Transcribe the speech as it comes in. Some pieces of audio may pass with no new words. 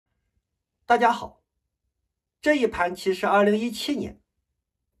大家好，这一盘棋是2017年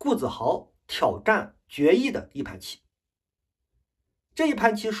辜梓豪挑战决议的一盘棋。这一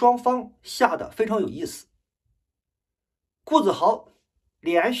盘棋双方下的非常有意思，辜梓豪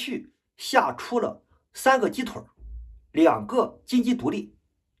连续下出了3个鸡腿，2个金鸡独立，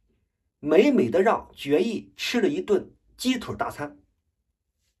美美的让决议吃了一顿鸡腿大餐。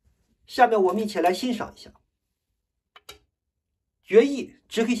下面我们一起来欣赏一下。决议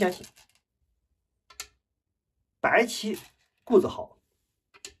直黑先行，白棋辜梓豪，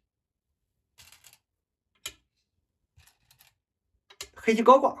黑棋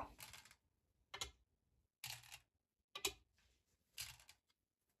高挂，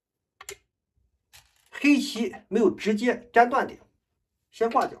黑棋没有直接粘断点，先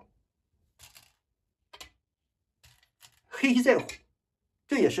挂掉，黑棋再虎，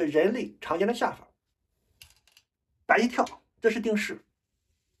这也是人类常见的下法。白棋跳，这是定式。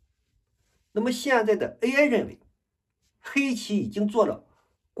那么现在的 AI 认为，黑棋已经做了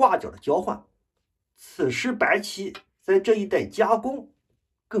挂角的交换，此时白棋在这一带加工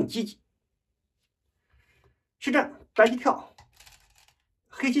更积极。实战白棋跳，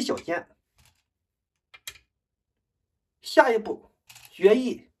黑棋小尖，下一步决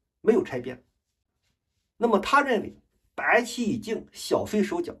议没有拆边，那么他认为白棋已经小飞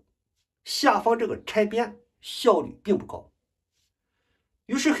手脚，下方这个拆边效率并不高，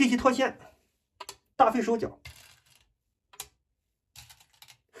于是黑棋脱先，大飞手脚，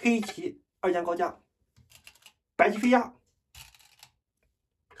黑棋二尖高加，白棋飞压，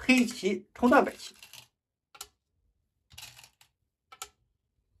黑棋冲断白棋。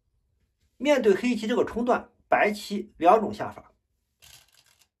面对黑棋这个冲断，白棋两种下法，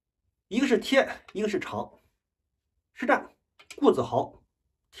一个是贴，一个是长。实战辜梓豪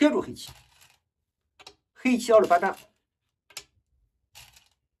贴住黑棋，黑棋28战，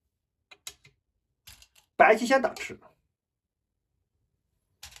白棋先打吃，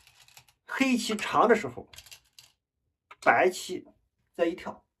黑棋长的时候，白棋再一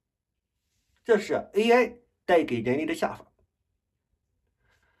跳，这是 AI 带给人类的下法。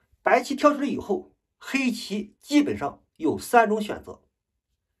白棋跳出来以后，黑棋基本上有3种选择。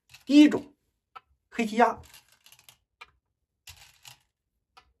第一种，黑棋压，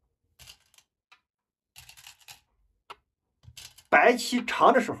白棋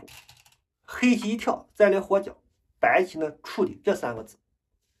长的时候，黑棋一跳再来活角，白棋呢处理这3个字。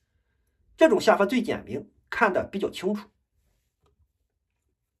这种下法最简明，看得比较清楚。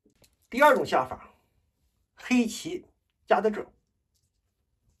第二种下法，黑棋夹在这儿，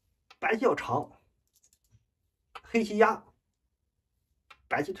白棋要长，黑棋压，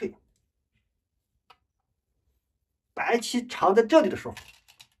白棋退，白棋长在这里的时候，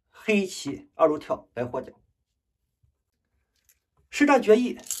黑棋二路跳来活角。实战决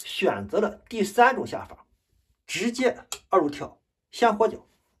议选择了第3种下法，直接二路跳先活角，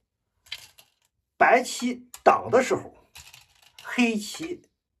白棋挡的时候，黑棋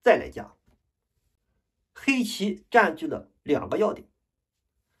再来夹，黑棋占据了2个要点，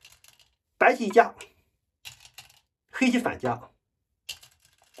白棋一夹，黑棋反夹，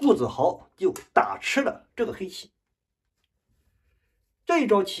辜梓豪就打吃了这个黑棋。这一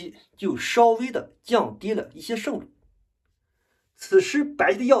招棋就稍微的降低了一些胜率。此时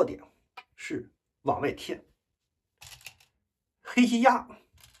白棋的要点是往外贴，黑棋压，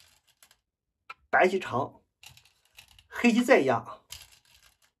白棋长，黑棋再压，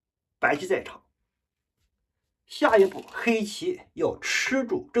白棋再长。下一步黑棋要吃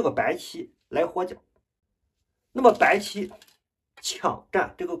住这个白棋来活角，那么白棋抢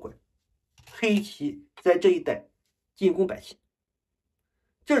占这个拐，黑棋在这一带进攻白棋，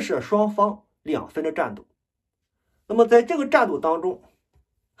这是双方2分的战斗。那么在这个战斗当中，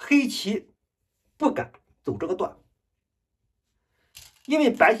黑棋不敢走这个段，因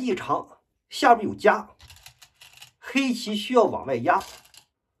为白棋一长，下边有夹，黑棋需要往外压，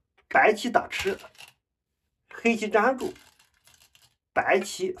白棋打吃，黑棋粘住，白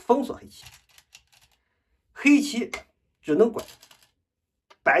棋封锁黑棋，黑棋只能拐，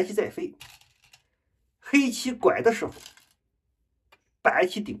白棋再飞，黑棋拐的时候，白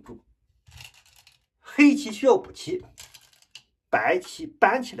棋顶住，黑棋需要补棋，白棋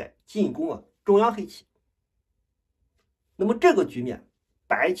搬起来进攻中央黑棋。那么这个局面，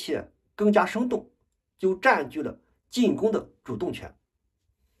白棋更加生动，就占据了进攻的主动权。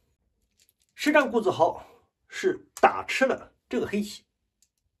实战辜梓豪是打吃了这个黑棋，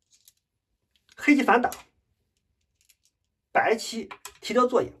黑棋反打，白棋提掉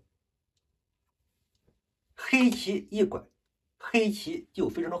作业，黑棋一拐，黑棋就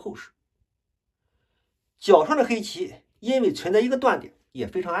非常的厚实。角上的黑棋因为存在一个断点，也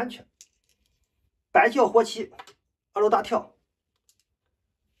非常安全。白棋要活棋，二路大跳，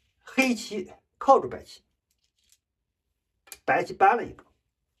黑棋靠住白棋，白棋搬了一个，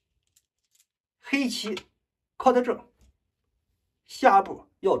黑棋靠在这儿，下步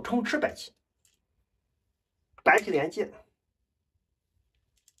要冲吃白棋，白棋连接，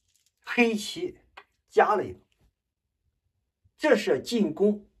黑棋加了一个，这是进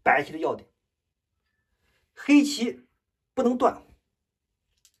攻白棋的要点。黑棋不能断，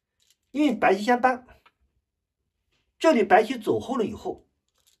因为白棋先搬，这里白棋走后了以后，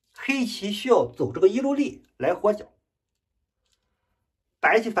黑棋需要走这个一路力来活脚，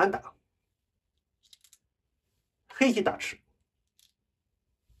白棋反打，黑棋打吃，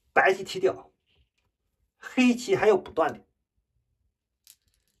白棋踢掉，黑棋还要补断点，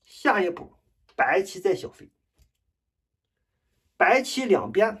下一步白棋再小飞，白棋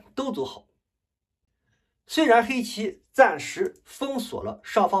两边都走好，虽然黑棋暂时封锁了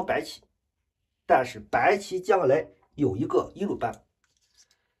上方白棋，但是白棋将来有一个一路扳，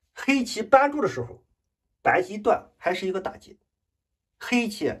黑棋扳住的时候，白棋断还是一个打劫，黑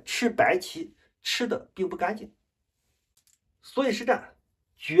棋吃白棋吃的并不干净，所以实战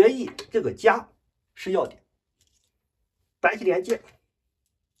决议这个加是要点。白棋连接，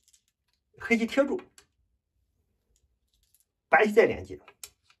黑棋贴住，白棋再连接，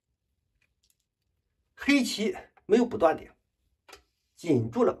黑棋没有补断点，紧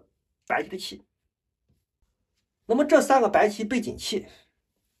住了白棋的气。那么这三个白棋被紧气，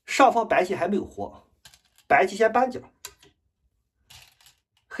上方白棋还没有活，白棋先扳脚，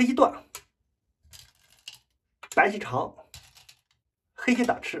黑棋断，白棋长，黑棋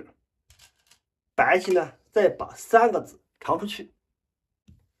打吃，白棋呢再把三个子长出去，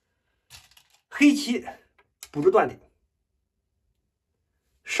黑棋补住断点，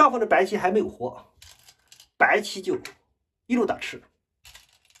上方的白棋还没有活，白棋就一路打吃，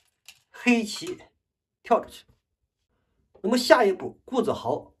黑棋跳出去。那么下一步顾子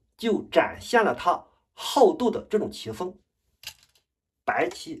豪就展现了他好斗的这种棋风，白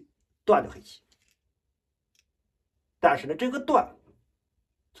棋断掉黑棋，但是呢这个断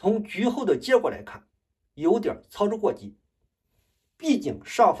从局后的结果来看有点操之过急，毕竟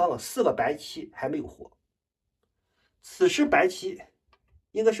上方的四个白棋还没有活，此时白棋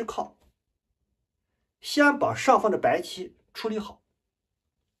应该是靠，先把上方的白棋处理好，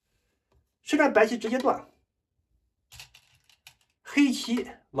实战白棋直接断，黑棋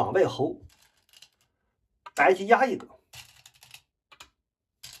往外侯，白棋压一个，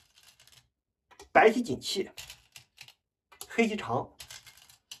白棋紧气，黑棋长，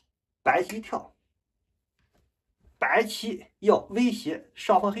白棋一跳，白棋要威胁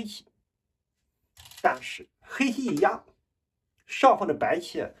上方黑棋，但是黑棋一压，上方的白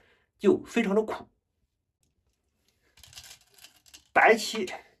棋就非常的苦，白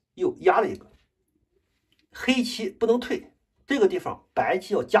棋又压了一个，黑棋不能退，这个地方白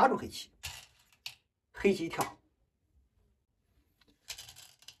棋要夹住黑棋，黑棋一跳，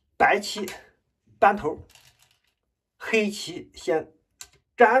白棋扳头，黑棋先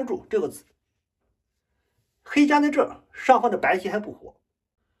粘住这个子，黑粘在这儿，上方的白棋还不活，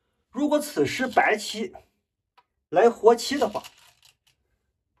如果此时白棋来活棋的话，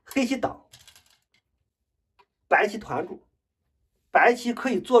黑棋挡，白棋团住，白棋可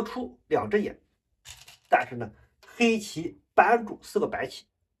以做出两只眼，但是呢黑棋扳住四个白棋，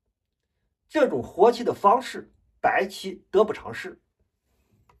这种活棋的方式白棋得不偿失，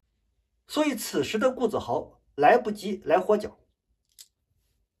所以此时的顾子豪来不及来活脚，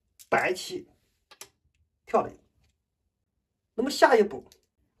白棋跳了一个。那么下一步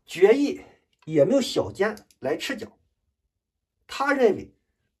决议也没有小尖来吃角，他认为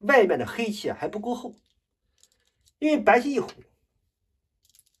外面的黑棋还不够厚，因为白棋一虎，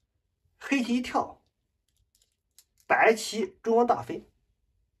黑棋一跳，白棋中央大飞，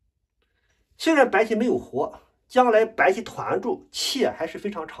虽然白棋没有活，将来白棋团住气还是非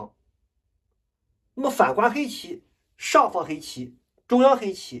常长。那么反观黑棋，上方黑棋、中央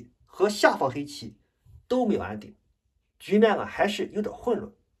黑棋和下方黑棋都没有安定，局面还是有点混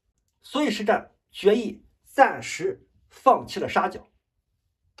乱，所以实战决议暂时放弃了杀角，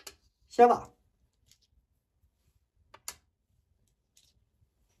先挖，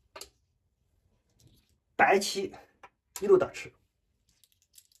白棋一路打吃，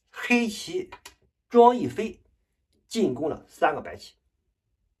黑棋中央一飞，进攻了三个白棋，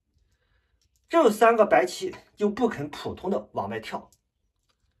这三个白棋就不肯普通的往外跳，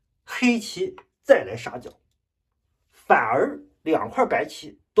黑棋再来杀角，反而两块白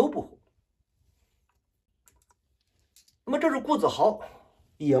棋都不活。那么这是顾子豪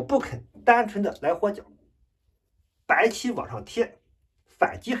也不肯单纯的来活角，白棋往上贴，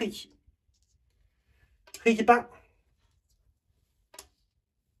反击黑棋，黑棋扳，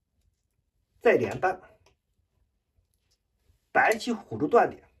再连扳，白棋虎住断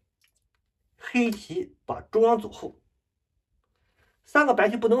点，黑棋把中央走后，三个白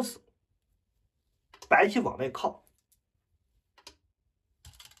棋不能死，白棋往外靠，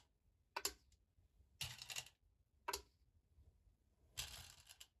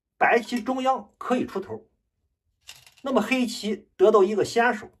白棋中央可以出头，那么黑棋得到一个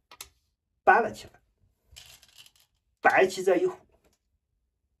先手，扳了起来，白棋再一虎，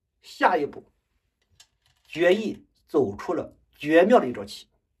下一步决意走出了绝妙的一招棋，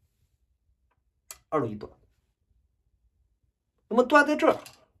二路一断。那么断在这儿，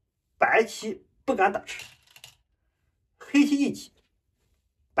白棋不敢打吃，黑棋一起，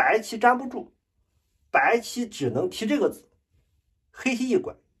白棋粘不住，白棋只能提这个子，黑棋一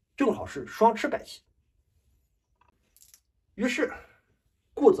拐，正好是双吃白棋。于是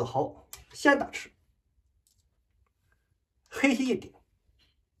顾子豪先打吃，黑棋一顶，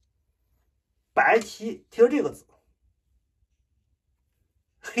白棋提了这个子，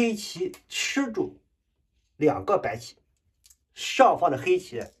黑棋吃住两个白棋，上方的黑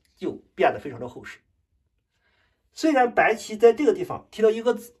棋就变得非常的厚实。虽然白棋在这个地方提到一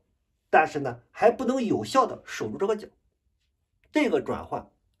个子，但是呢还不能有效的守住这个角，这个转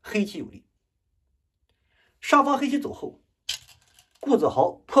换黑棋有利。上方黑棋走后，顾子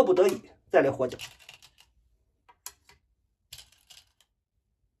豪迫不得已再来活角。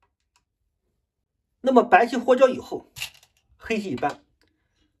那么白棋活角以后，黑棋一扳，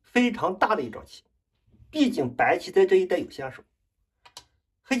非常大的一招棋，毕竟白棋在这一带有先手。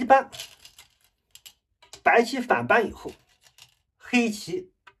黑棋扳，白棋反扳以后，黑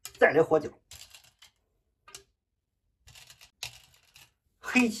棋再来活角，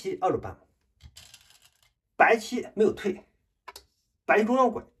黑棋二路扳，白棋没有退，白棋中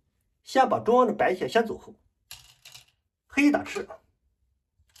央拐，先把中央的白棋先走后，黑棋打吃，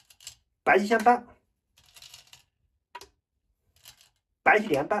白棋先扳，白棋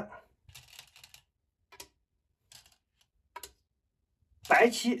连扳，白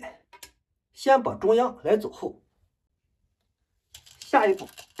棋先把中央来走后，下一步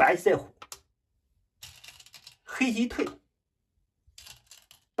白棋再虎，黑棋一退，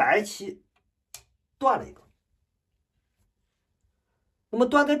白棋断了一个。那么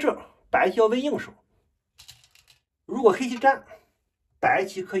断在这儿，白棋要为应手，如果黑棋粘，白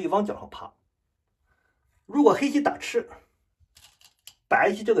棋可以往角上爬；如果黑棋打吃，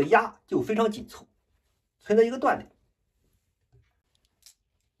白棋这个压就非常紧凑，存在一个断点。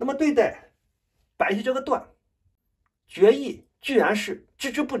那么对待白棋这个断，决意居然是置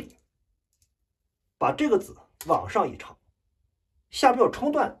之不理，把这个子往上一长，下边要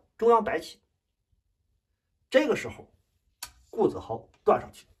冲断中央白棋。这个时候顾子豪断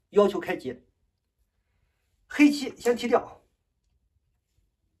上去，要求开劫，黑棋先提掉，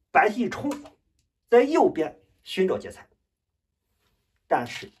白棋一冲，在右边寻找劫财，但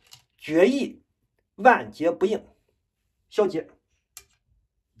是决意万劫不应，消劫。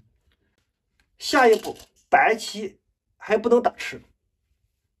下一步白棋还不能打吃，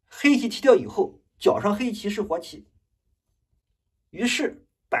黑棋提掉以后，角上黑棋是活棋，于是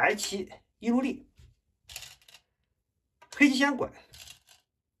白棋一路立，黑棋先拐，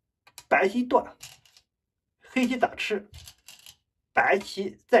白棋断，黑棋打吃，白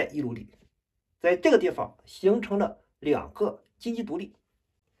棋再一路立，在这个地方形成了两个金鸡独立。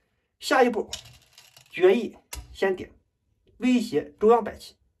下一步决意先点，威胁中央白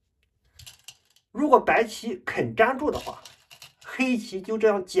棋，如果白棋肯粘住的话，黑棋就这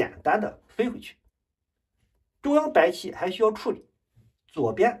样简单的飞回去，中央白棋还需要处理，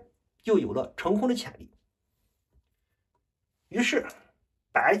左边就有了成空的潜力。于是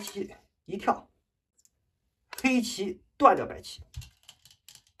白棋一跳，黑棋断掉白棋，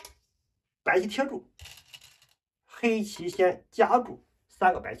白棋贴住，黑棋先夹住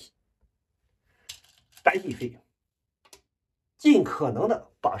三个白棋，白棋一飞，尽可能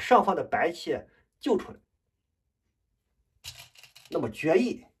的把上方的白棋救出来。那么决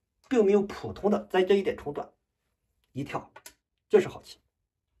意并没有普通的在这一点冲断，一跳，这是好棋。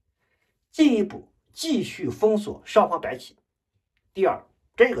进一步继续封锁上方白棋。第二，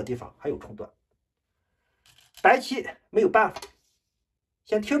这个地方还有冲断，白棋没有办法，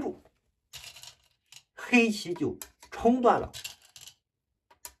先贴住，黑棋就冲断了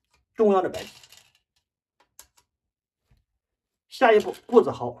中央的白棋。下一步顾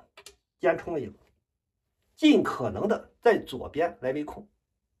子豪先冲了一个，尽可能的在左边来围控。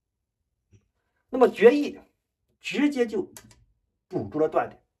那么决意直接就堵住了断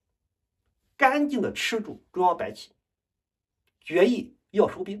点，干净的吃住中央白棋，决意要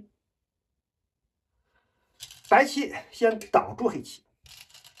收兵。白棋先挡住黑棋，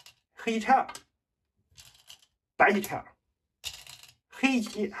黑棋拆二，白棋拆二，黑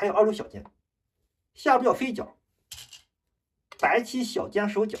棋还有2路小尖，下步要飞角，白棋小尖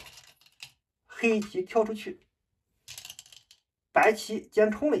守角，黑棋跳出去，白棋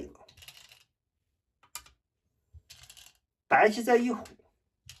尖冲了一个，白棋再一虎，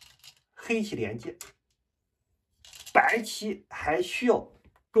黑棋连接，白棋还需要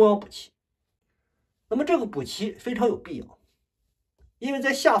中央补棋。那么这个补棋非常有必要，因为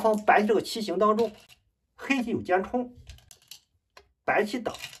在下方白棋这个棋形当中，黑棋有尖冲，白棋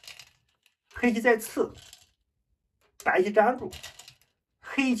挡，黑棋再刺，白棋粘住，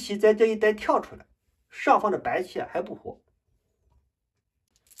黑棋在这一带跳出来，上方的白棋还不活，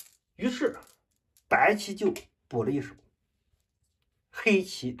于是白棋就补了一手，黑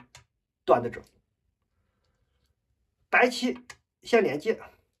棋断在这儿，白棋先连接，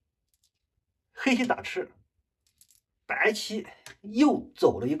黑棋打吃，白棋又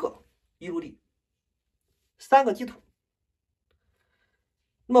走了一个一路立，3个鸡腿。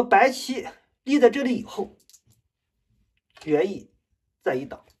那么白棋立在这里以后，决意再一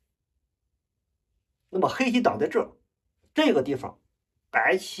挡，那么黑棋挡在这儿，这个地方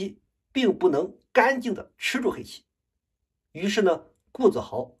白棋并不能干净的吃住黑棋，于是呢，顾子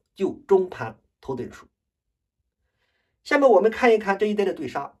豪就中盘投的认输。下面我们看一看这一带的对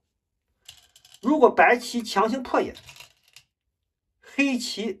杀。如果白棋强行破眼，黑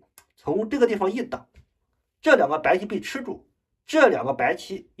棋从这个地方一挡，这2个白棋被吃住，这2个白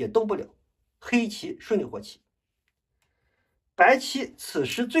棋也动不了，黑棋顺利获棋。白棋此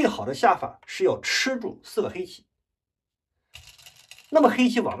时最好的下法是要吃住4个黑棋，那么黑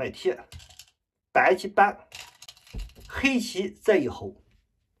棋往外贴，白棋搬，黑棋再一猴，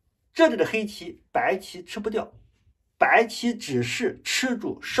这里的黑棋白棋吃不掉，白棋只是吃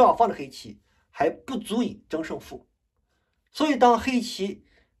住上方的黑棋，还不足以争胜负。所以当黑棋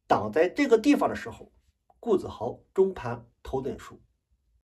挡在这个地方的时候，顾子豪中盘投的认输。